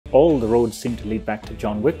all the roads seem to lead back to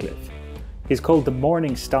John Wycliffe. He's called the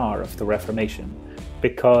Morningstar of the Reformation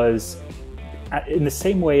because in the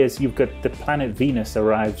same way as you've got the planet Venus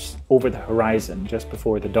arrives over the horizon just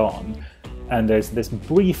before the dawn, and there's this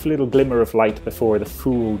brief little glimmer of light before the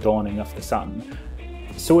full dawning of the sun,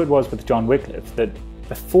 so it was with John Wycliffe that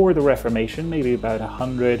before the Reformation, maybe about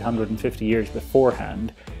 150 years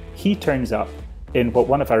beforehand, he turns up in what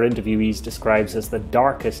one of our interviewees describes as the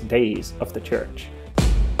darkest days of the church.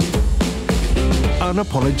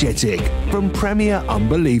 Unapologetic from Premier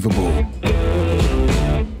Unbelievable.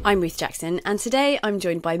 I'm Ruth Jackson, and today I'm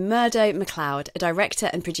joined by Murdo MacLeod, a director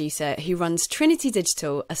and producer who runs Trinity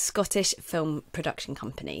Digital, a Scottish film production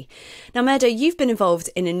company. Now, Murdo, you've been involved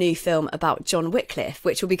in a new film about John Wycliffe,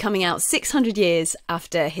 which will be coming out 600 years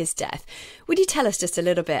after his death. Would you tell us just a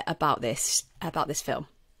little bit about this film?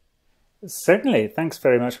 Certainly. Thanks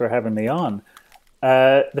very much for having me on.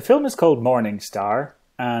 The film is called Morningstar,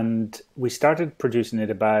 and we started producing it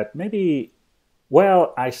about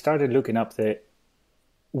I started looking up the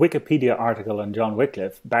Wikipedia article on John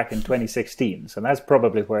Wycliffe back in 2016, so that's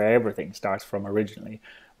probably where everything starts from originally.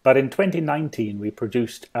 But in 2019 we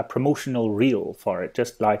produced a promotional reel for it,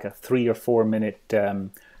 just like a 3 or 4 minute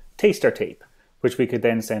taster tape, which we could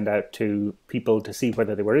then send out to people to see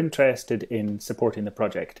whether they were interested in supporting the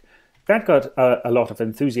project. That got a lot of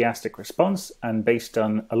enthusiastic response, and based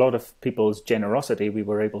on a lot of people's generosity we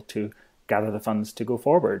were able to gather the funds to go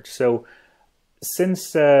forward. So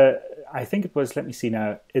since I think it was, in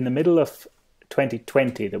the middle of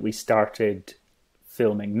 2020 that we started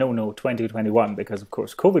filming. 2021, because of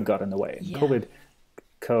course COVID got in the way. And yeah. COVID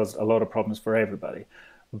caused a lot of problems for everybody.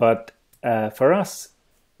 But for us,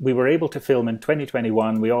 we were able to film in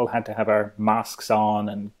 2021. We all had to have our masks on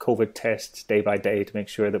and COVID tests day by day to make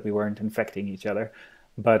sure that we weren't infecting each other.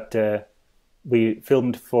 But we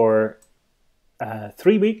filmed for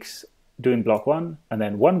 3 weeks doing block 1, and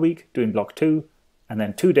then 1 week doing block 2, and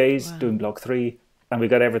then 2 days doing block 3, and we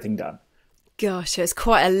got everything done. Gosh, it's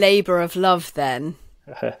quite a labour of love then.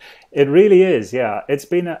 It really is, yeah. It's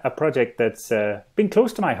been a project that's been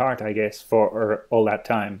close to my heart, I guess, for all that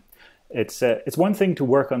time. It's one thing to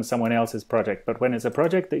work on someone else's project, but when it's a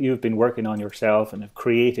project that you've been working on yourself and have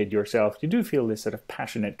created yourself, you do feel this sort of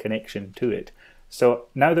passionate connection to it. So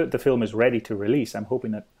now that the film is ready to release, I'm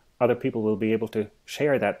hoping that other people will be able to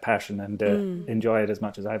share that passion and enjoy it as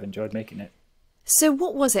much as I've enjoyed making it. So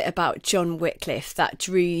what was it about John Wycliffe that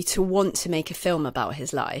drew you to want to make a film about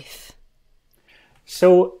his life?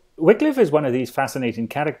 So Wycliffe is one of these fascinating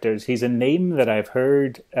characters. He's a name that I've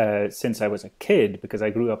heard since I was a kid, because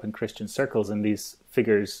I grew up in Christian circles and these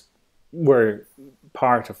figures were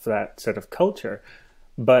part of that sort of culture.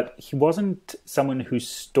 But he wasn't someone whose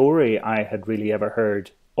story I had really ever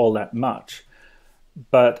heard all that much.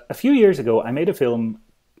 But a few years ago, I made a film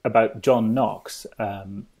about John Knox,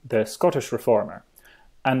 the Scottish reformer.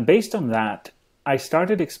 And based on that, I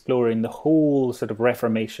started exploring the whole sort of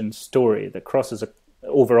Reformation story that crosses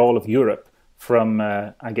over all of Europe, from,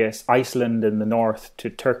 Iceland in the north to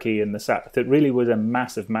Turkey in the south. It really was a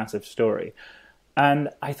massive, massive story. And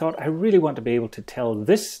I thought, I really want to be able to tell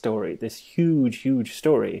this story, this huge, huge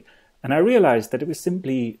story. And I realized that it was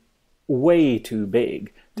simply way too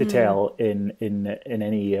big to tell in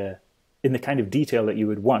the kind of detail that you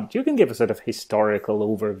would want. You can give a sort of historical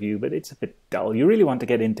overview, but it's a bit dull. You really want to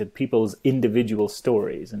get into people's individual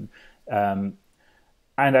stories. And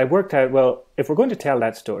I worked out, well, if we're going to tell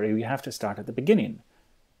that story, we have to start at the beginning.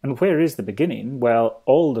 And where is the beginning? Well,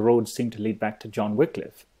 all the roads seem to lead back to John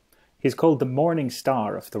Wycliffe. He's called the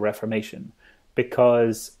Morningstar of the Reformation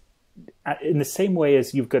because in the same way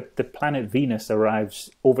as you've got the planet Venus arrives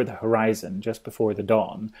over the horizon just before the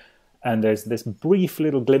dawn, and there's this brief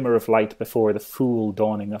little glimmer of light before the full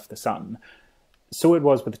dawning of the sun, so it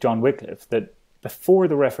was with John Wycliffe that before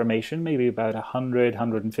the Reformation, maybe about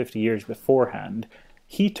 150 years beforehand,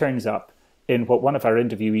 he turns up in what one of our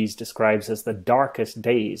interviewees describes as the darkest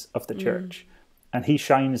days of the church. And he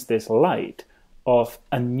shines this light of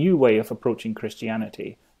a new way of approaching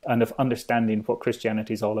Christianity and of understanding what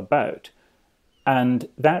Christianity is all about. And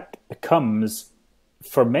that becomes,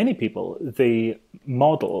 for many people, the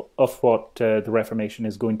model of what the Reformation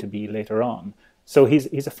is going to be later on. So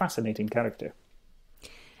he's a fascinating character.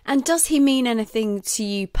 And does he mean anything to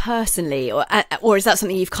you personally, or is that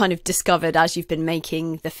something you've kind of discovered as you've been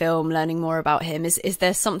making the film, learning more about him? Is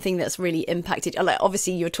there something that's really impacted? Like,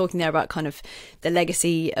 obviously, you're talking there about kind of the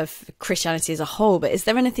legacy of Christianity as a whole, but is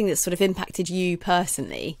there anything that's sort of impacted you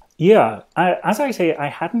personally? Yeah, as I say, I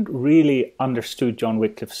hadn't really understood John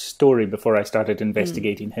Wycliffe's story before I started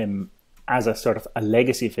investigating him as a sort of a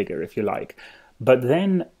legacy figure, if you like. But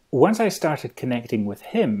then once I started connecting with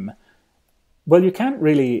him, well, you can't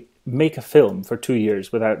really make a film for 2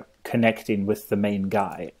 years without connecting with the main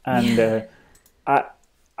guy. And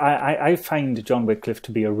I find John Wycliffe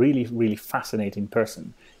to be a really, really fascinating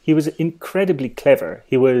person. He was incredibly clever.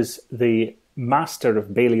 He was the master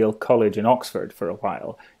of Balliol College in Oxford for a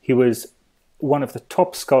while. He was one of the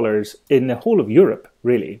top scholars in the whole of Europe,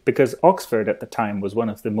 really, because Oxford at the time was one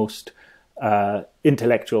of the most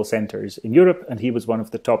intellectual centres in Europe, and he was one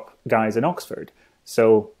of the top guys in Oxford.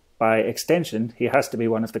 So by extension, he has to be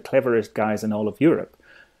one of the cleverest guys in all of Europe.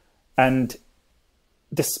 And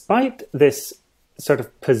despite this sort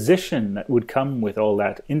of position that would come with all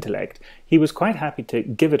that intellect, he was quite happy to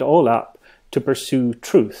give it all up to pursue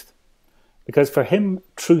truth. Because for him,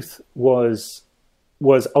 truth was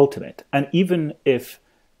ultimate. And even if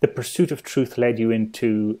the pursuit of truth led you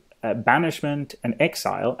into banishment and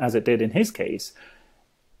exile, as it did in his case,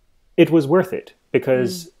 it was worth it,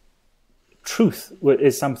 because truth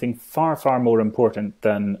is something far, far more important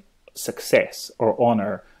than success or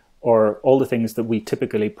honor or all the things that we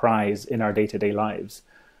typically prize in our day-to-day lives.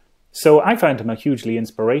 So I found him a hugely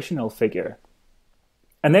inspirational figure.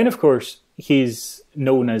 And then, of course, he's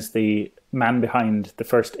known as the man behind the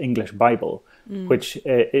first English Bible, which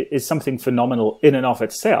is something phenomenal in and of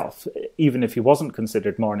itself. Even if he wasn't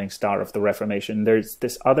considered Morningstar of the Reformation, there's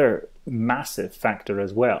this other massive factor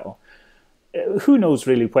as well. Who knows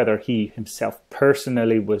really whether he himself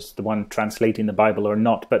personally was the one translating the Bible or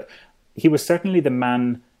not, but he was certainly the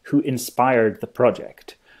man who inspired the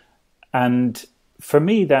project. And for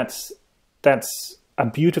me, that's a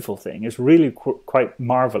beautiful thing. It's really quite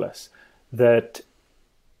marvelous that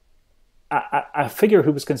a figure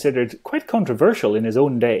who was considered quite controversial in his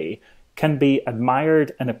own day can be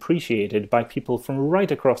admired and appreciated by people from right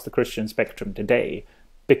across the Christian spectrum today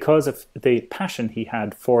because of the passion he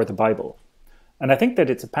had for the Bible. And I think that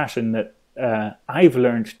it's a passion that I've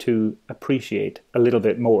learned to appreciate a little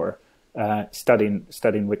bit more studying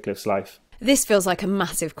Wycliffe's life. This feels like a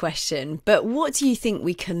massive question, but what do you think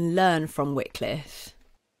we can learn from Wycliffe?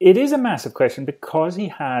 It is a massive question because he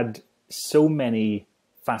had so many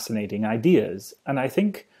fascinating ideas. And I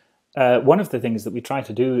think one of the things that we try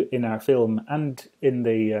to do in our film and in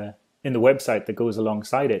the website that goes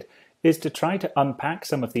alongside it is to try to unpack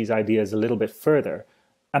some of these ideas a little bit further.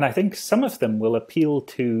 And I think some of them will appeal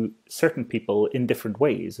to certain people in different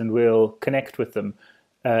ways and will connect with them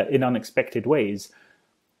in unexpected ways.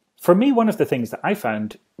 For me, one of the things that I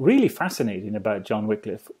found really fascinating about John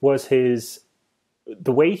Wycliffe was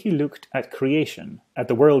the way he looked at creation, at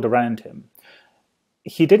the world around him.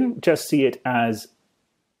 He didn't just see it as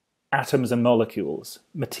atoms and molecules,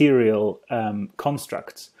 material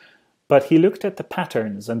constructs, but he looked at the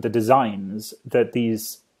patterns and the designs that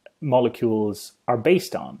these molecules are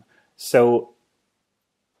based on. So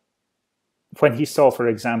when he saw, for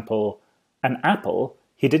example, an apple,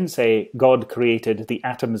 he didn't say God created the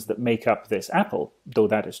atoms that make up this apple, though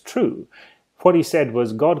that is true. What he said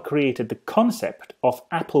was God created the concept of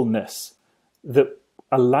appleness that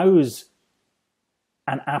allows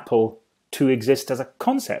an apple to exist as a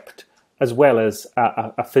concept as well as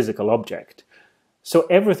a physical object. So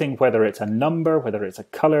everything, whether it's a number, whether it's a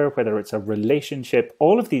color, whether it's a relationship,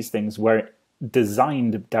 all of these things were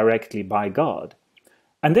designed directly by God.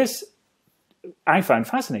 And this I find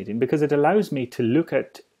fascinating because it allows me to look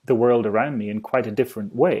at the world around me in quite a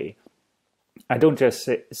different way. I don't just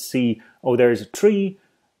see, oh, there's a tree,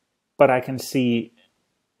 but I can see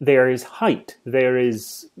there is height, there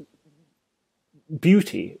is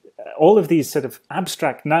beauty. All of these sort of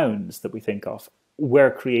abstract nouns that we think of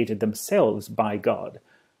were created themselves by God.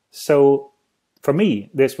 So for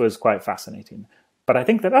me, this was quite fascinating. But I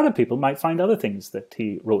think that other people might find other things that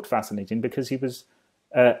he wrote fascinating because he was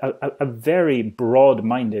a very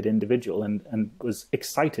broad-minded individual and was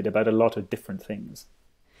excited about a lot of different things.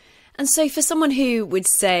 And so for someone who would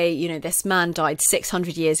say, you know, this man died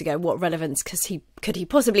 600 years ago, what relevance could he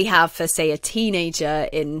possibly have for, say, a teenager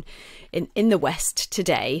in the West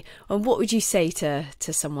today? And what would you say to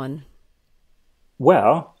someone?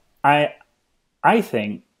 Well, I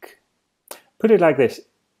think, put it like this.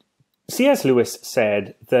 C.S. Lewis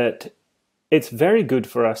said that it's very good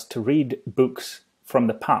for us to read books from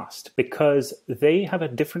the past because they have a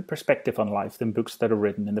different perspective on life than books that are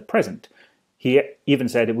written in the present. He even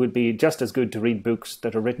said it would be just as good to read books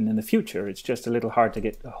that are written in the future. It's just a little hard to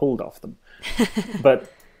get a hold of them. But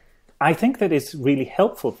I think that it's really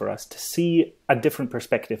helpful for us to see a different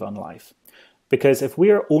perspective on life. Because if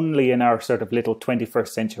we're only in our sort of little 21st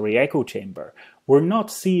century echo chamber, we're not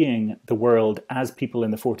seeing the world as people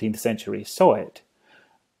in the 14th century saw it.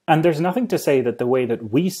 And there's nothing to say that the way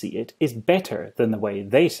that we see it is better than the way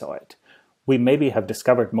they saw it. We maybe have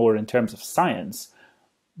discovered more in terms of science,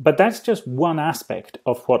 but that's just one aspect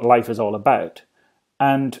of what life is all about.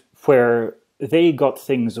 And where they got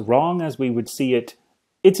things wrong as we would see it,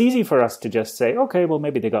 it's easy for us to just say, okay, well,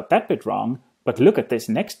 maybe they got that bit wrong, but look at this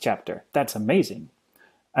next chapter. That's amazing.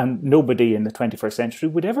 And nobody in the 21st century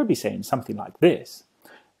would ever be saying something like this.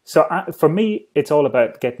 So for me, it's all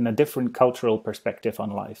about getting a different cultural perspective on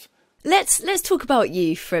life. Let's talk about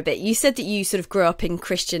you for a bit. You said that you sort of grew up in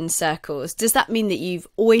Christian circles. Does that mean that you've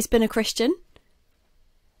always been a Christian?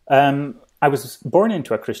 I was born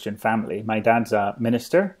into a Christian family. My dad's a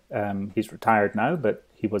minister. He's retired now, but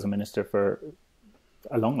he was a minister for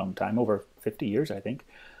a long, long time, over 50 years, I think.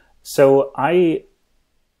 So I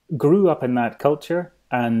grew up in that culture,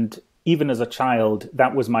 and even as a child,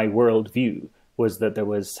 that was my worldview, was that there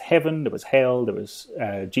was heaven, there was hell, there was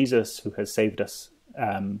Jesus who has saved us,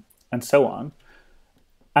 and so on.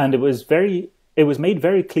 And it was made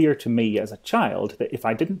very clear to me as a child that if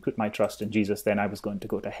I didn't put my trust in Jesus, then I was going to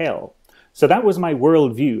go to hell. So that was my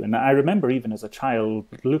worldview. And I remember even as a child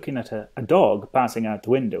looking at a dog passing out the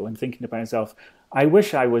window and thinking to myself, I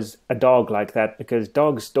wish I was a dog like that, because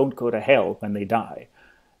dogs don't go to hell when they die.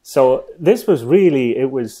 So this was really, it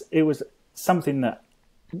was something that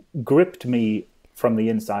gripped me from the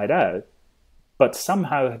inside out, but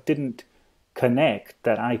somehow didn't connect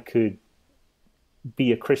that I could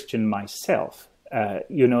be a Christian myself.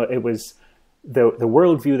 It was the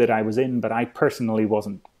worldview that I was in, but I personally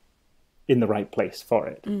wasn't in the right place for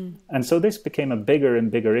it. And so this became a bigger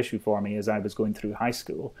and bigger issue for me as I was going through high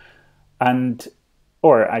school,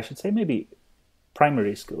 or I should say maybe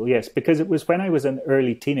primary school, yes, because it was when I was an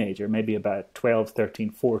early teenager, maybe about 12, 13,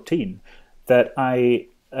 14, that I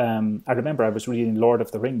remember I was reading Lord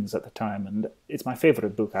of the Rings at the time, and it's my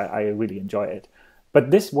favorite book. I really enjoy it. But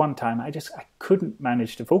this one time, I couldn't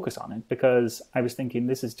manage to focus on it, because I was thinking,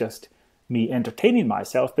 this is just me entertaining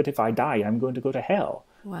myself, but if I die, I'm going to go to hell.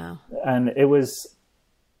 Wow. And it was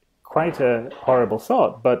quite a horrible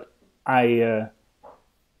thought, but I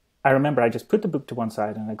remember I just put the book to one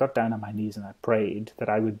side and I got down on my knees and I prayed that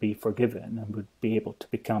I would be forgiven and would be able to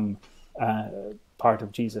become part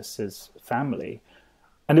of Jesus's family.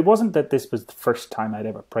 And it wasn't that this was the first time I'd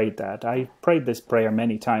ever prayed that. I prayed this prayer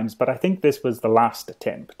many times, but I think this was the last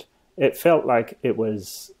attempt. It felt like it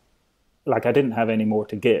was like I didn't have any more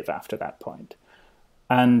to give after that point.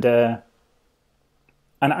 And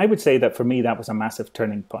I would say that for me, that was a massive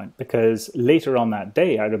turning point, because later on that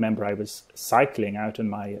day, I remember I was cycling out on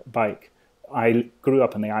my bike. I grew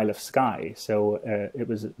up in the Isle of Skye, so it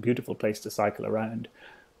was a beautiful place to cycle around.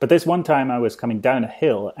 But this one time I was coming down a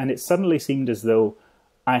hill, and it suddenly seemed as though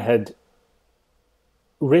I had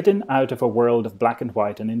ridden out of a world of black and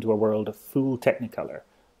white and into a world of full technicolor.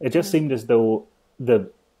 It just seemed as though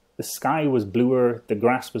the sky was bluer, the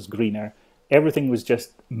grass was greener, everything was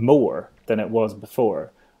just more than it was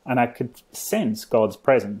before. And I could sense God's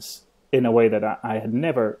presence in a way that I had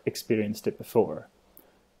never experienced it before.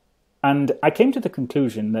 And I came to the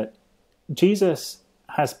conclusion that Jesus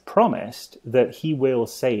has promised that he will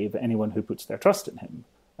save anyone who puts their trust in him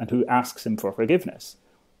and who asks him for forgiveness.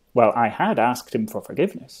 Well, I had asked him for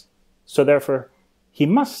forgiveness, so therefore he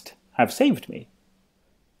must have saved me.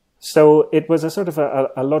 So it was a sort of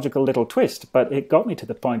a logical little twist, but it got me to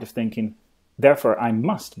the point of thinking, therefore I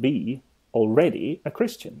must be already a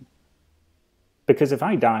Christian. Because if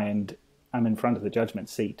I die and I'm in front of the judgment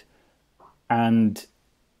seat and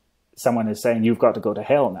someone is saying, you've got to go to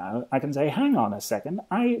hell now, I can say, hang on a second,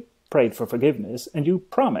 I prayed for forgiveness and you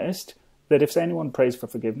promised that if anyone prays for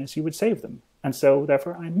forgiveness, you would save them. And so,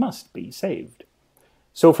 therefore, I must be saved.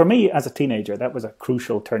 So for me, as a teenager, that was a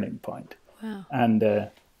crucial turning point. Wow. And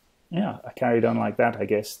I carried on like that, I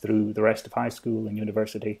guess, through the rest of high school and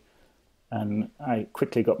university. And I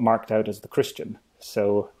quickly got marked out as the Christian.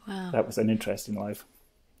 So That was an interesting life.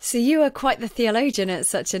 So you were quite the theologian at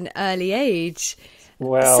such an early age.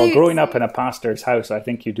 Well, growing up in a pastor's house, I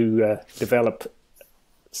think you do develop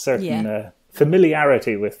certain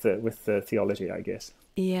familiarity with the theology, I guess.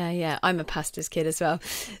 Yeah. I'm a pastor's kid as well.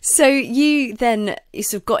 So you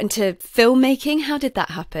sort of got into filmmaking. How did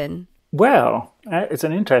that happen? Well, it's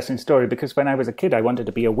an interesting story, because when I was a kid, I wanted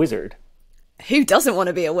to be a wizard. Who doesn't want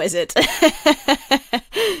to be a wizard?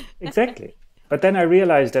 Exactly. But then I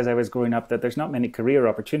realized as I was growing up that there's not many career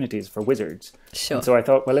opportunities for wizards. Sure. And so I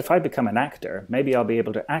thought, well, if I become an actor, maybe I'll be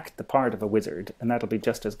able to act the part of a wizard, and that'll be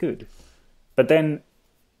just as good. But then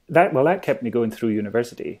that kept me going through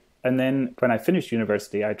university. And then when I finished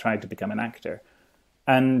university, I tried to become an actor.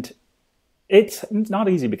 And it's not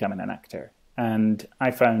easy becoming an actor. And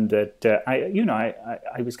I found that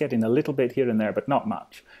I was getting a little bit here and there, but not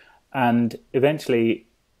much. And eventually,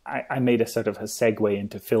 I made a sort of a segue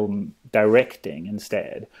into film directing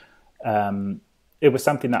instead. It was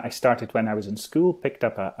something that I started when I was in school, picked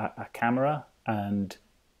up a camera, and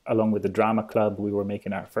along with the drama club, we were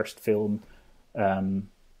making our first film. And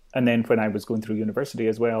then when I was going through university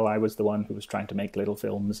as well, I was the one who was trying to make little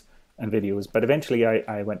films and videos. But eventually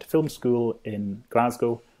I went to film school in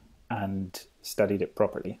Glasgow and studied it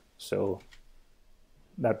properly. So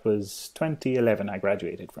that was 2011 I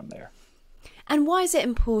graduated from there. And why is it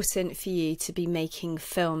important for you to be making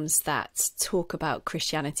films that talk about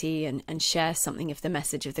Christianity and share something of the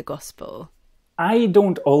message of the gospel? I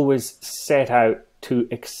don't always set out to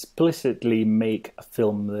explicitly make a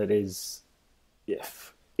film that is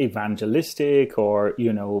evangelistic or,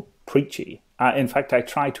 preachy. In fact, I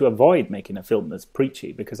try to avoid making a film that's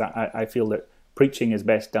preachy because I feel that preaching is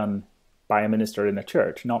best done by a minister in a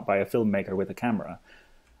church, not by a filmmaker with a camera.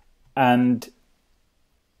 And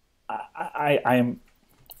I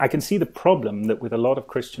can see the problem that with a lot of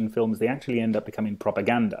Christian films, they actually end up becoming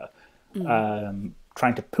propaganda,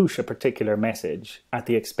 trying to push a particular message at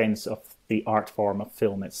the expense of the art form of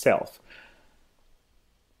film itself.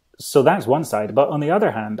 So that's one side. But on the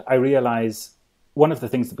other hand, I realize one of the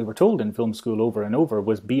things that we were told in film school over and over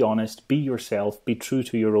was be honest, be yourself, be true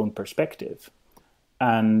to your own perspective.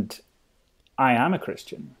 And I am a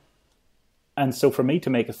Christian. And so for me to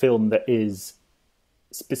make a film that is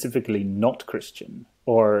specifically not Christian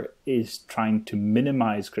or is trying to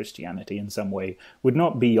minimize Christianity in some way would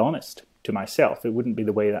not be honest to myself. It wouldn't be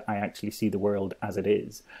the way that I actually see the world as it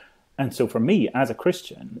is. And so for me, as a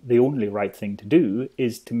Christian, the only right thing to do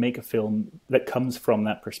is to make a film that comes from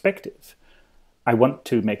that perspective. I want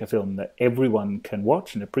to make a film that everyone can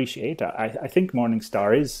watch and appreciate. I think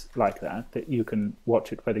Morningstar is like that you can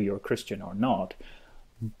watch it whether you're a Christian or not.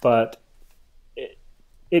 But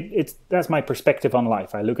that's my perspective on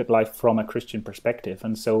life. I look at life from a Christian perspective,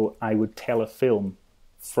 and so I would tell a film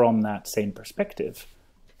from that same perspective.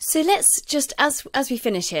 So let's just, as we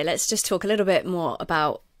finish here, let's just talk a little bit more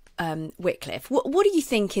about Wycliffe. What do you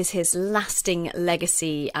think is his lasting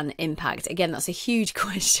legacy and impact? Again, that's a huge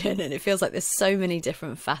question, and it feels like there's so many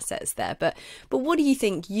different facets there. But what do you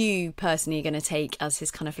think you personally are going to take as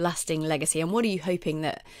his kind of lasting legacy, and what are you hoping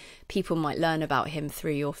that people might learn about him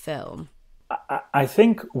through your film? I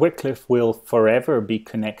think Wycliffe will forever be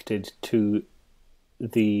connected to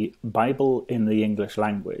the Bible in the English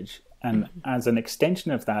language. And as an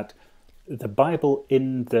extension of that, the Bible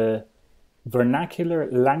in the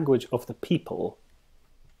vernacular language of the people,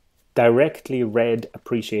 directly read,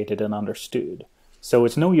 appreciated, and understood. So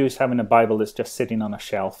it's no use having a Bible that's just sitting on a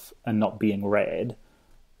shelf and not being read,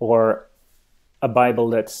 or a Bible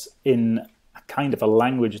that's in a kind of a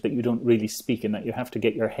language that you don't really speak and that you have to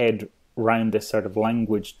get your head around this sort of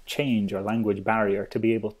language change or language barrier to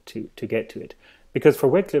be able to get to it. Because for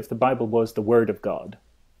Wycliffe, the Bible was the Word of God.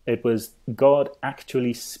 It was God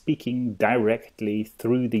actually speaking directly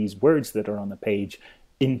through these words that are on the page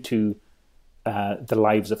into the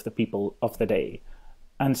lives of the people of the day.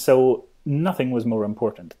 And so nothing was more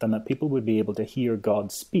important than that people would be able to hear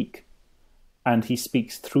God speak. And he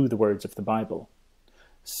speaks through the words of the Bible.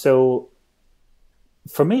 So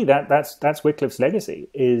for me, that's Wycliffe's legacy,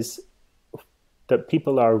 is that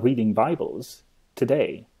people are reading Bibles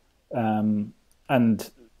today. And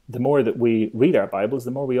the more that we read our Bibles,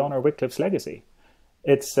 the more we honor Wycliffe's legacy.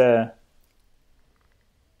 It's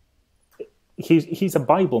he's a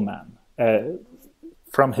Bible man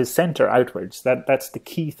from his center outwards. That's the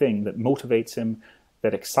key thing that motivates him,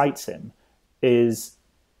 that excites him, is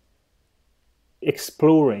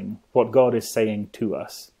exploring what God is saying to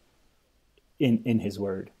us in His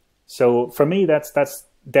Word. So for me, that's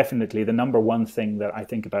definitely the number one thing that I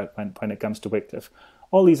think about when it comes to Wycliffe.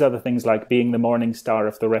 All these other things like being the Morningstar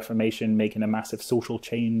of the Reformation, making a massive social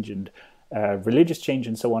change and religious change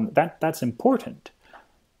and so on, that's important.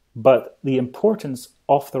 But the importance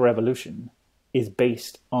of the revolution is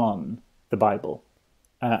based on the Bible.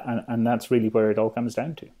 And that's really where it all comes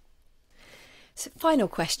down to. So final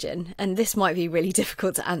question, and this might be really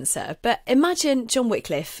difficult to answer, but imagine John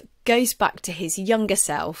Wycliffe goes back to his younger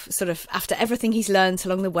self, sort of after everything he's learned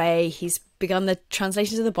along the way. He's begun the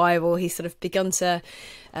translations of the Bible. He's sort of begun to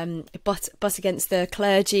butt against the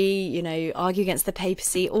clergy, argue against the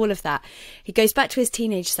papacy, all of that. He goes back to his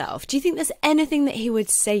teenage self. Do you think there's anything that he would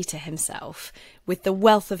say to himself with the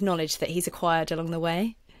wealth of knowledge that he's acquired along the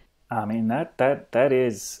way? I mean, that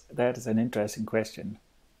is an interesting question.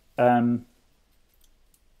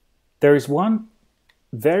 There is one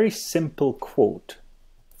very simple quote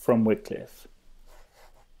from Wycliffe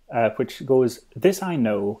which goes, "This I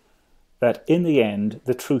know, that in the end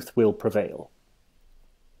the truth will prevail."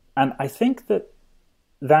 And I think that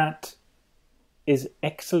is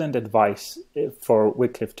excellent advice for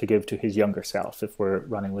Wycliffe to give to his younger self, if we're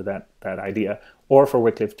running with that idea, or for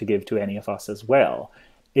Wycliffe to give to any of us as well,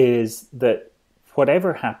 is that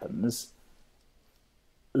whatever happens,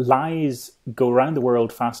 lies go around the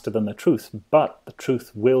world faster than the truth, but the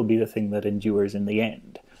truth will be the thing that endures in the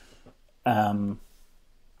end.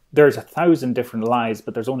 There's 1,000 different lies,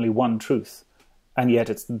 but there's only one truth, and yet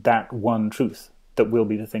it's that one truth that will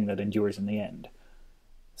be the thing that endures in the end.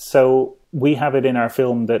 So we have it in our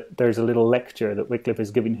film that there's a little lecture that Wycliffe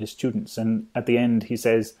is giving his students, and at the end he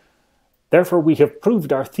says, "Therefore we have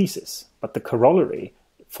proved our thesis, but the corollary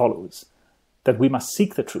follows, that we must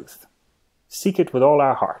seek the truth. Seek it with all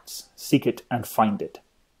our hearts. Seek it and find it."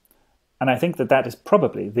 And I think that is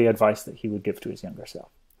probably the advice that he would give to his younger self.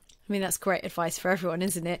 I mean, that's great advice for everyone,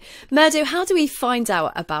 isn't it? Murdo, how do we find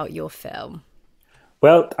out about your film?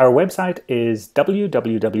 Well, our website is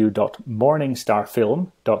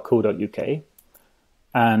www.morningstarfilm.co.uk.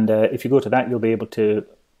 And if you go to that, you'll be able to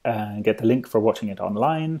get the link for watching it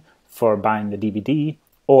online, for buying the DVD,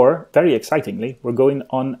 or, very excitingly, we're going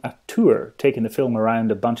on a tour, taking the film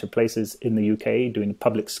around a bunch of places in the UK, doing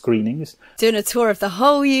public screenings. Doing a tour of the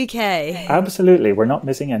whole UK. Absolutely, we're not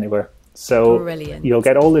missing anywhere. So brilliant. You'll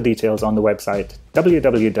get all the details on the website,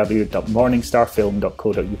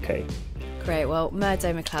 www.morningstarfilm.co.uk. Great. Well,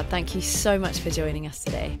 Murdo MacLeod, thank you so much for joining us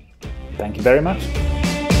today. Thank you very much.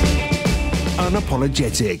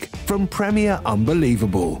 Unapologetic from Premier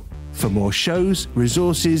Unbelievable. For more shows,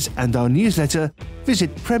 resources and our newsletter,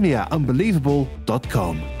 visit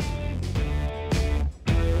premierunbelievable.com.